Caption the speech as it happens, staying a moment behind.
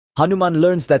Hanuman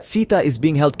learns that Sita is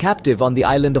being held captive on the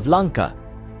island of Lanka.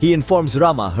 He informs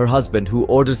Rama, her husband, who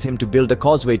orders him to build a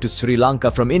causeway to Sri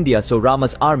Lanka from India so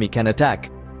Rama's army can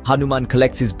attack. Hanuman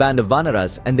collects his band of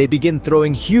Vanaras and they begin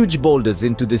throwing huge boulders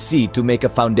into the sea to make a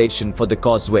foundation for the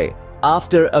causeway.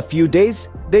 After a few days,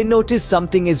 they notice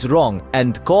something is wrong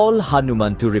and call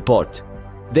Hanuman to report.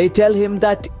 They tell him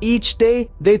that each day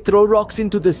they throw rocks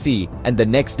into the sea and the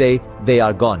next day they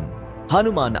are gone.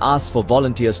 Hanuman asks for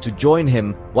volunteers to join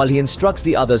him while he instructs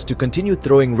the others to continue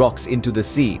throwing rocks into the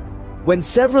sea. When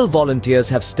several volunteers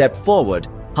have stepped forward,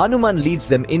 Hanuman leads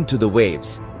them into the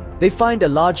waves. They find a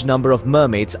large number of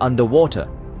mermaids underwater.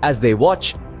 As they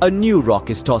watch, a new rock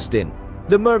is tossed in.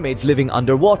 The mermaids living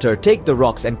underwater take the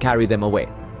rocks and carry them away.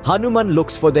 Hanuman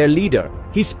looks for their leader.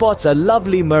 He spots a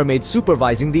lovely mermaid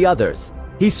supervising the others.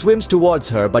 He swims towards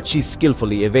her, but she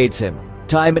skillfully evades him.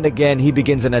 Time and again he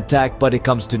begins an attack, but it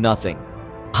comes to nothing.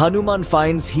 Hanuman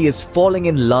finds he is falling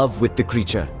in love with the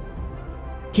creature.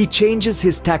 He changes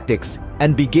his tactics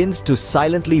and begins to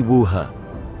silently woo her.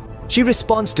 She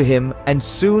responds to him and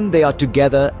soon they are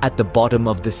together at the bottom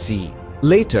of the sea.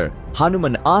 Later,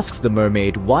 Hanuman asks the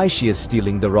mermaid why she is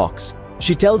stealing the rocks.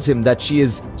 She tells him that she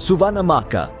is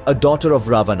Suvannamaccha, a daughter of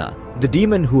Ravana, the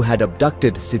demon who had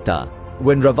abducted Sita.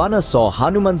 When Ravana saw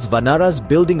Hanuman's Vanaras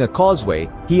building a causeway,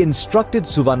 he instructed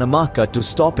Suvannamaccha to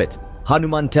stop it.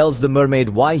 Hanuman tells the mermaid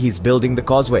why he's building the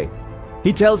causeway.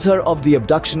 He tells her of the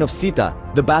abduction of Sita,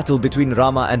 the battle between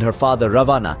Rama and her father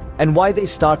Ravana, and why they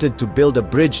started to build a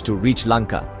bridge to reach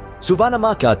Lanka.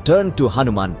 Suvannamaccha turned to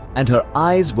Hanuman and her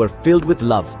eyes were filled with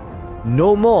love.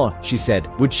 No more, she said,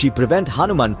 would she prevent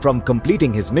Hanuman from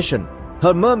completing his mission.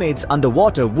 Her mermaids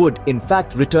underwater would, in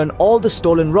fact, return all the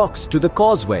stolen rocks to the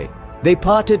causeway. They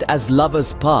parted as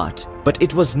lovers part, but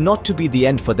it was not to be the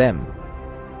end for them.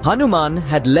 Hanuman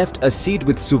had left a seed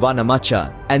with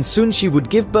Suvannamaccha, and soon she would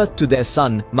give birth to their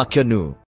son Makyanu.